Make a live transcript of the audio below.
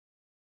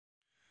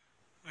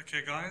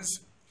Okay guys,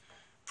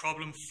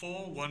 problem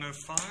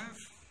 4-105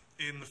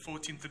 in the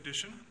 14th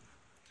edition.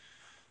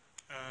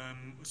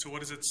 So what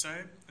does it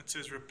say? It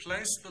says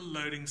replace the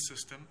loading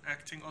system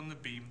acting on the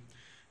beam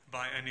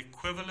by an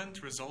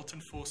equivalent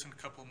resultant force and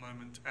couple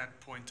moment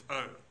at point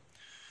O.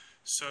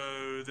 So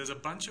there's a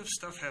bunch of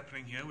stuff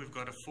happening here. We've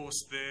got a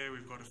force there,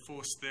 we've got a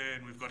force there,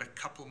 and we've got a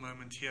couple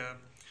moment here.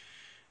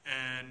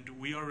 And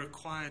we are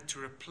required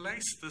to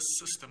replace this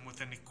system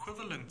with an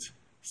equivalent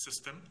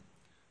system,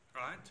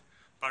 right?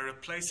 By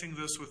replacing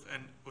this with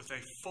a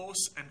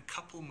force and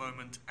couple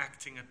moment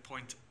acting at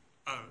point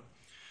O.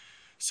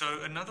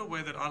 So another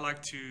way that I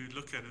like to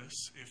look at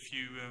this, if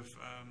you've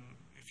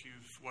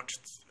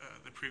watched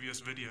the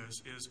previous videos,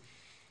 is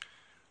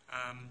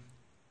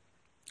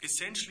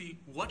essentially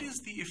what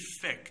is the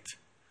effect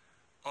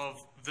of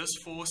this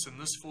force and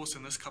this force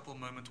and this couple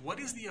moment? What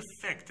is the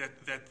effect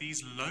that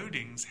these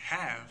loadings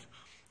have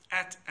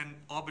at an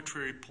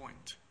arbitrary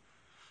point?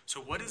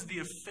 So what is the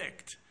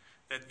effect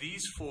that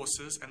these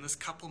forces and this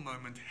couple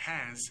moment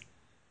has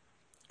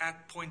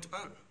at point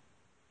O?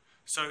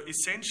 So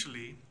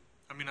essentially,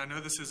 I mean, I know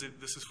this is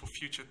for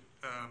future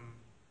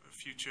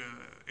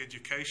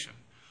education,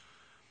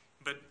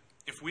 but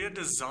if we are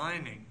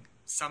designing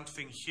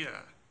something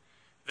here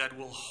that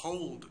will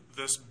hold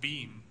this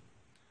beam,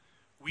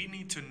 we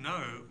need to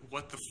know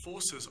what the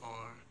forces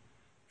are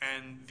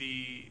and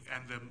the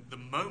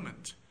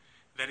moment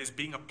that is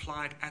being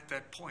applied at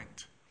that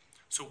point.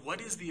 So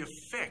what is the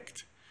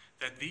effect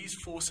that these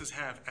forces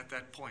have at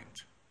that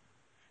point?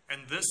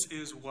 And this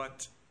is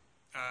what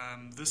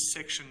this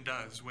section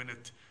does when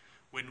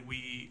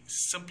we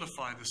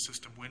simplify the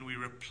system, when we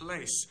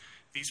replace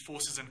these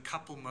forces and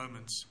couple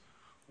moments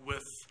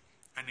with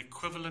an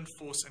equivalent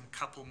force and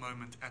couple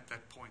moment at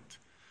that point.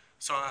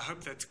 So I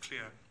hope that's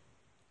clear.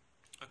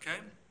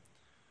 Okay?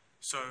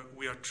 So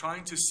we are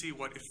trying to see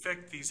what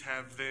effect these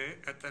have there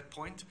at that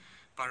point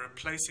by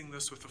replacing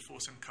this with a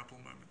force and couple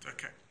moment.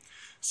 Okay.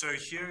 So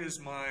here is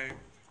my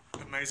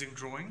amazing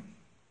drawing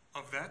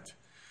of that.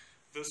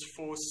 This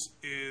force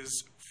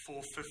is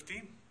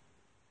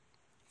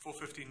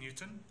 450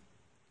 Newton.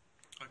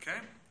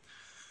 Okay.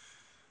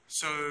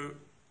 So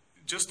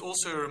just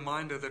also a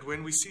reminder that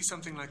when we see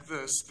something like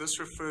this, this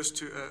refers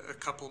to a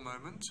couple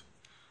moment.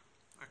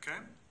 Okay.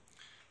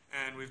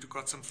 And we've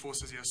got some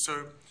forces here.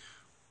 So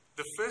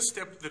the first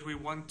step that we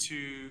want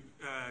to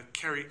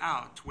carry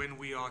out when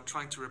we are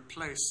trying to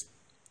replace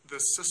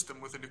this system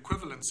with an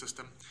equivalent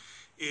system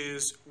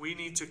is we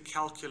need to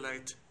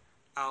calculate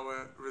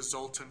our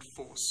resultant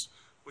force,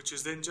 which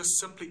is then just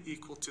simply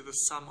equal to the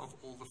sum of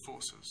all the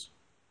forces.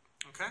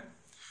 Okay?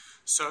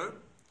 So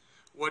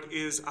what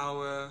is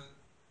our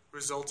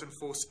resultant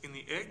force in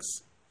the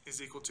x is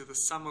equal to the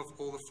sum of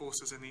all the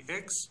forces in the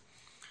x,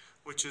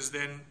 which is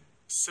then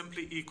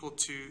simply equal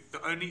to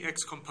the only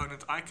x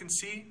component I can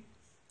see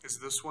is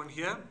this one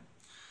here,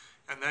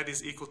 and that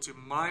is equal to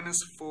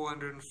minus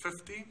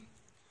 450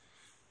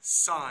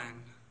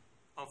 sine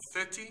of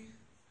 30,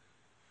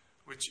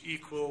 which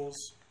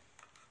equals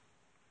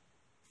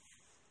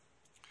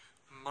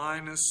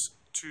minus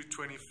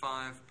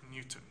 225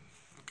 Newton.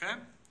 Okay?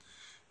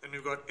 Then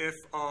we've got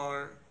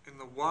Fr in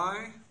the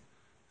y.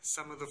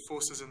 Sum of the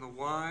forces in the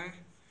y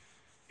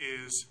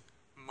is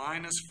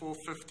minus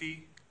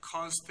 450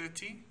 cos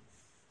 30,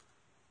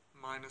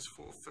 minus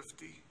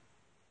 450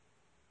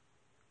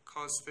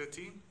 cos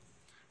 30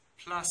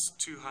 plus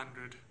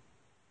 200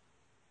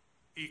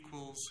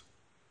 equals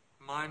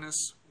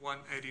minus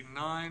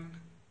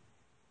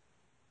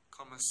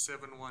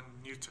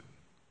 189,71 Newton.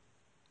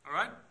 All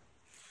right?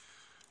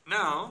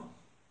 Now,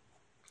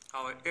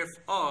 our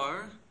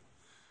Fr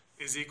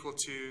is equal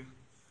to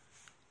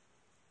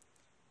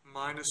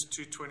minus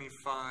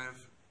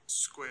 225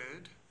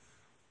 squared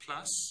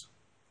plus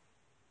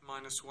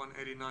minus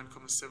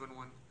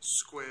 189,71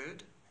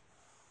 squared,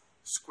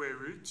 square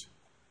root.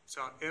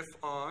 So our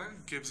Fr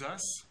gives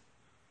us,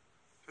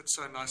 it's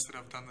so nice that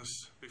I've done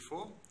this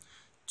before,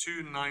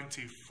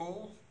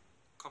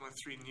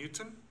 294,3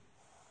 Newton.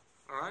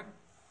 All right?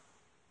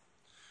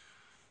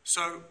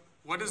 So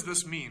what does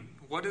this mean?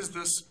 What is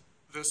this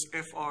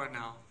Fr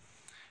now?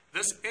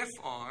 This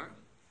Fr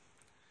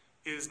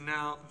is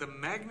now the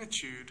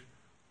magnitude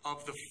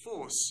of the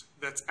force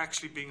that's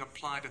actually being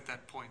applied at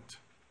that point.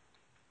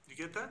 You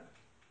get that?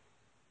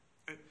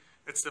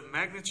 It's the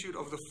magnitude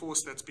of the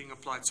force that's being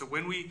applied. So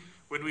when we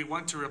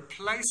want to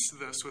replace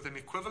this with an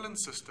equivalent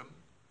system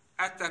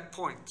at that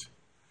point,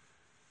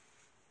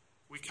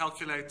 we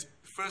calculate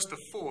first a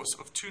force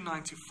of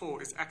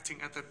 294 is acting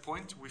at that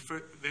point.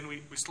 Then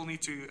we still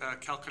need to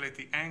calculate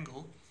the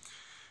angle.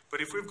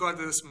 But if we've got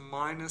this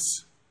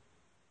minus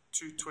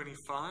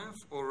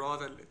 225, or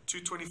rather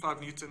 225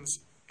 newtons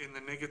in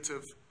the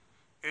negative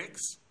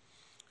x,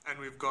 and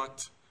we've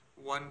got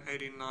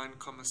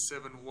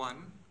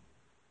 189,71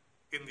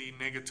 in the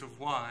negative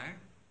y,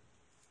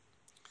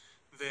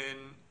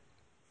 then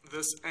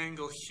this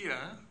angle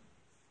here,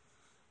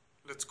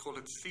 let's call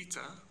it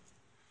theta,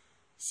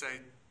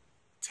 say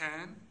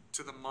tan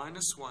to the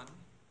minus 1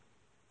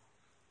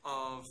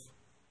 of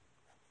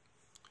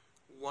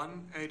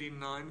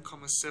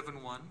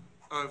 189.71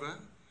 over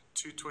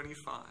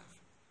 225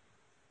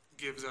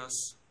 gives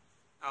us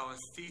our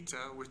theta,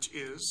 which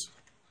is,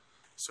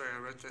 sorry, I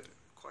wrote that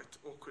quite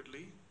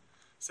awkwardly,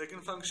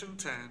 second function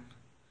tan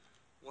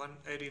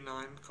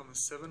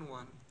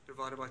 189.71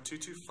 divided by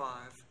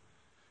 225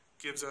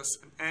 gives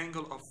us an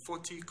angle of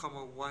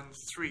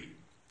 40.13.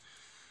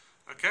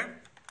 Okay,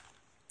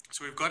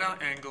 so we've got our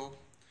angle.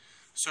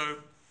 So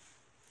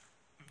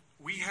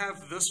we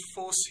have this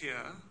force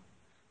here,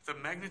 the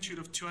magnitude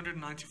of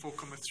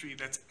 294.3,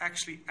 that's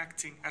actually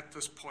acting at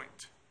this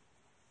point.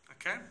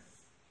 Okay,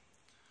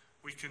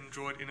 we can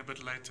draw it in a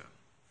bit later.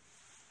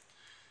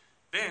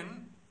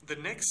 Then the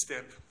next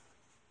step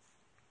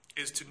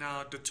is to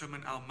now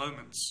determine our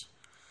moments.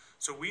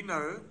 So we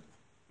know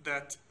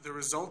that the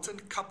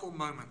resultant couple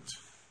moment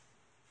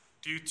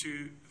due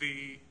to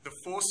the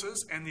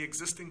forces and the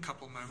existing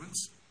couple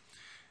moments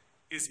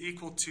is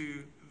equal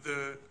to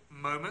the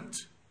moment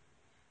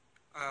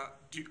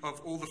of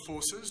all the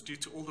forces due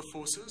to all the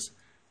forces,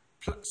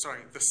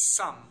 the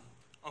sum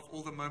of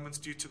all the moments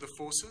due to the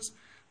forces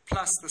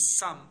plus the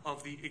sum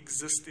of the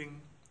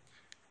existing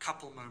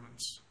couple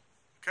moments.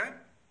 Okay?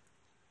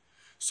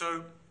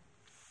 So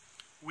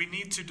we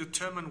need to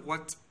determine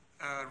what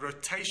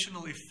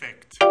rotational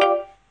effect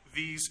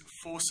these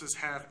forces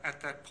have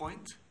at that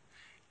point,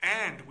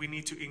 and we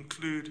need to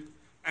include,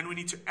 and we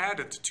need to add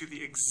it to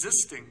the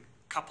existing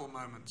couple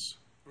moments,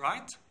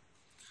 right?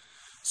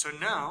 So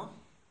now,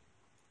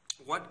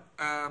 what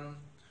are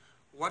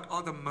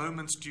the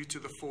moments due to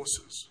the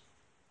forces?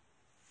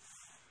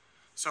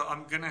 So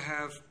I'm going to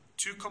have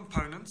two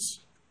components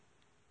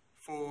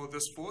for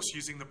this force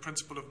using the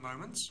principle of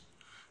moments.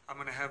 I'm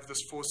going to have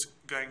this force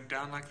going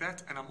down like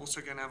that, and I'm also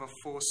going to have a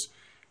force,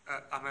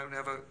 I'm going to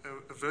have a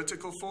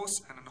vertical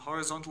force and a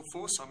horizontal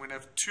force. So I'm going to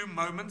have two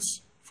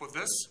moments for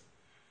this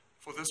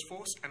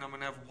force, and I'm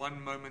going to have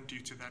one moment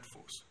due to that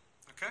force.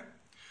 Okay?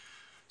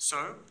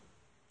 So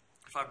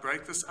if I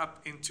break this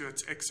up into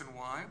its x and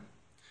y,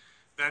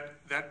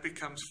 that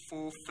becomes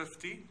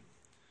 450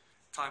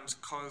 times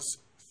cos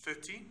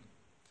 30.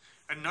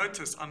 And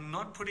notice, I'm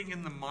not putting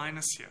in the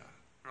minus here,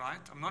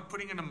 right? I'm not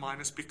putting in a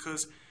minus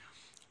because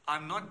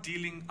I'm not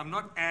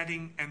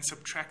adding and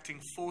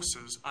subtracting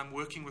forces. I'm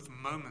working with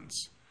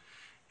moments.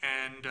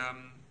 And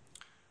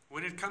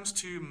when it comes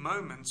to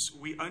moments,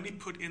 we only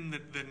put in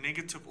the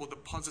negative or the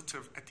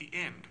positive at the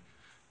end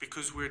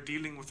because we're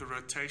dealing with the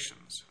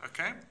rotations,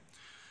 okay?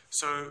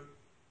 So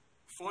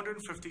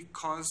 450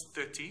 cos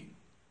 30,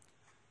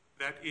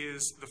 that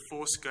is the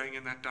force going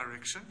in that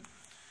direction.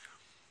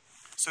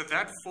 So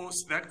that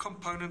force, that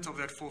component of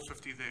that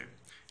 450 there,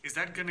 is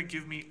that going to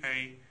give me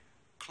a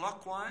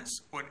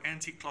clockwise or an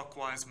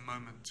anti-clockwise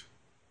moment?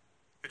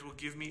 It will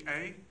give me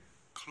a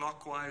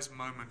clockwise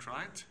moment,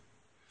 right?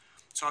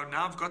 So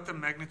now I've got the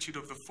magnitude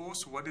of the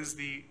force. What is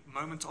the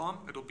moment arm?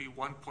 It'll be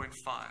 1.5,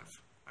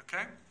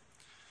 okay?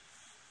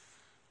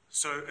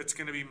 So it's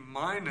going to be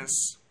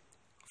minus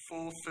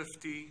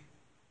 450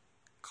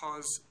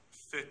 cos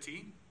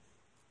 30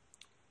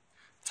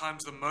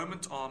 times the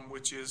moment arm,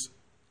 which is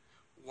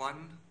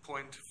 1.5.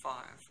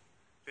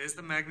 There's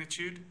the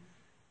magnitude.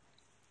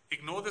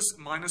 Ignore this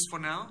minus for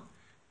now.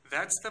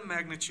 That's the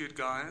magnitude,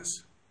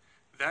 guys.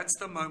 That's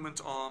the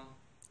moment arm.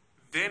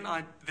 Then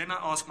I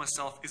ask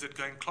myself, is it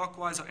going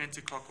clockwise or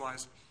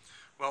anti-clockwise?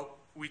 Well,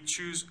 we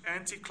choose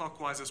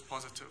anti-clockwise as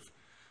positive.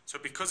 So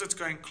because it's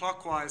going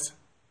clockwise,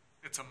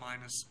 it's a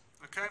minus.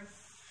 Okay?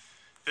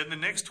 Then the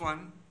next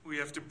one, we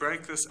have to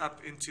break this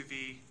up into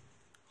the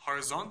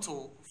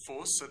horizontal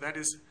force. So that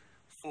is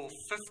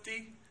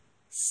 450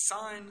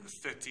 sine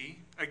 30.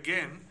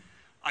 Again,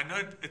 I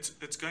know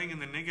it's going in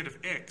the negative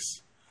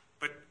x,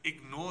 but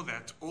ignore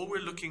that. All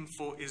we're looking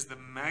for is the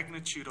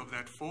magnitude of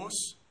that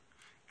force,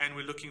 and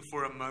we're looking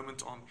for a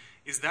moment arm.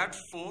 Is that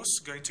force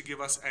going to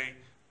give us a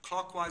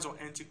clockwise or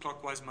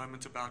anti-clockwise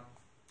moment about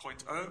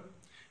 0.0?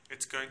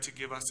 It's going to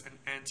give us an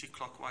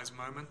anti-clockwise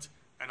moment,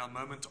 and our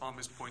moment arm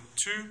is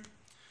 0.2.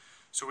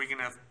 So we're going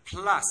to have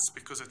plus,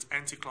 because it's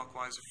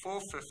anti-clockwise,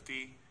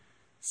 450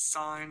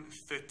 sine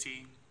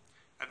 30,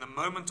 and the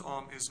moment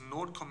arm is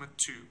 0.2.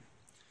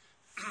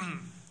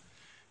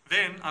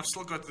 Then I've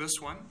still got this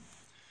one.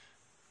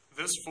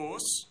 This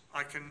force,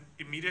 I can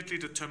immediately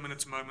determine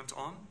its moment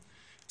arm.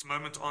 Its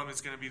moment arm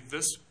is going to be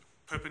this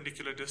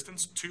perpendicular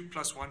distance, 2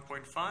 plus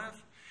 1.5.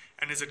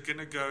 And is it going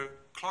to go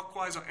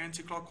clockwise or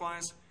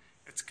anti-clockwise?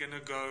 It's going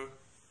to go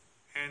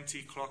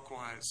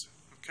anti-clockwise.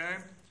 Okay?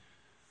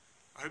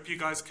 I hope you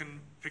guys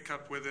can pick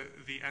up whether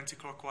the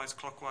anti-clockwise,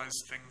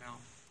 clockwise thing now.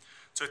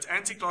 So it's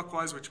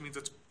anti-clockwise, which means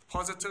it's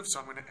positive. So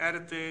I'm going to add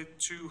it there,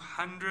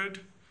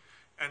 200.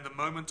 And the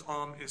moment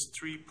arm is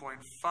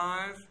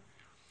 3.5.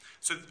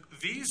 So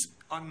these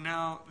are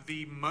now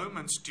the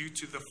moments due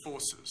to the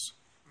forces.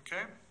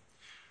 Okay?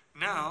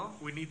 Now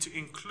we need to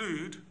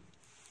include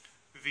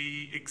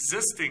the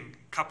existing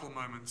couple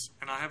moments.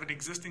 And I have an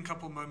existing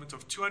couple moment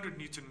of 200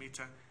 Newton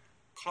meter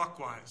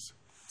clockwise.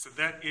 So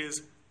that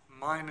is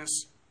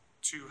minus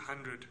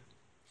 200.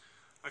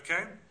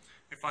 Okay?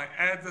 If I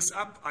add this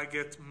up, I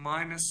get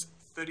minus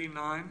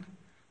 39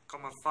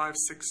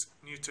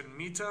 Newton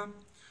meter,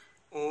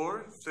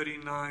 or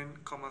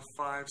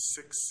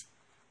 39,56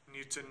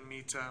 Newton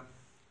meter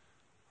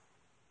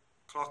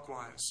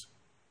clockwise.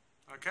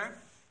 Okay?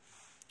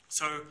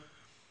 So,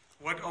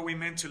 what are we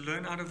meant to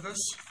learn out of this?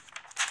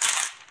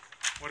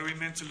 What are we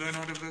meant to learn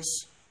out of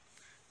this?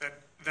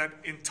 That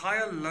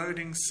entire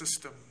loading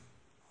system,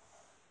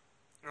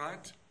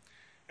 right?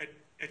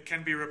 It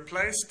can be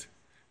replaced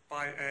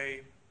by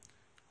a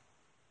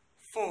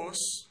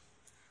force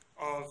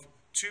of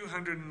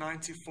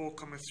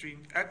 294,3,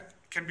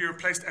 can be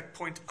replaced at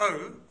point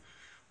O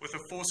with a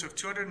force of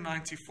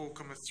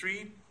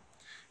 294,3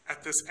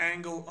 at this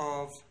angle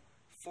of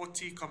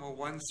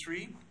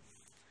 40,13.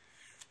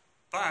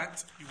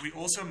 But we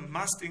also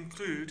must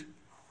include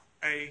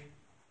a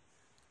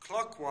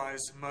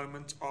clockwise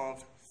moment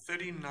of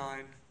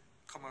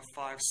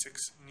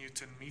 39,56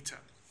 Newton meter.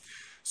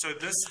 So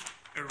this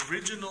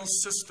original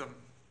system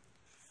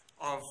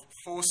of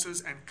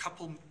forces and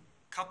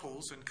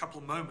couples and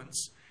couple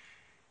moments,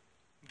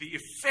 the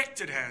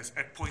effect it has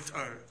at point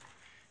O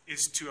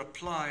is to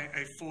apply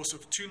a force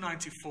of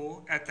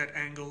 294 at that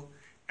angle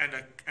and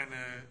a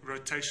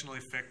rotational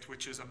effect,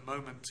 which is a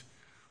moment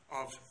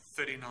of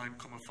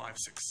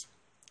 39,56.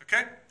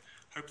 Okay?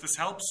 Hope this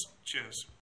helps. Cheers.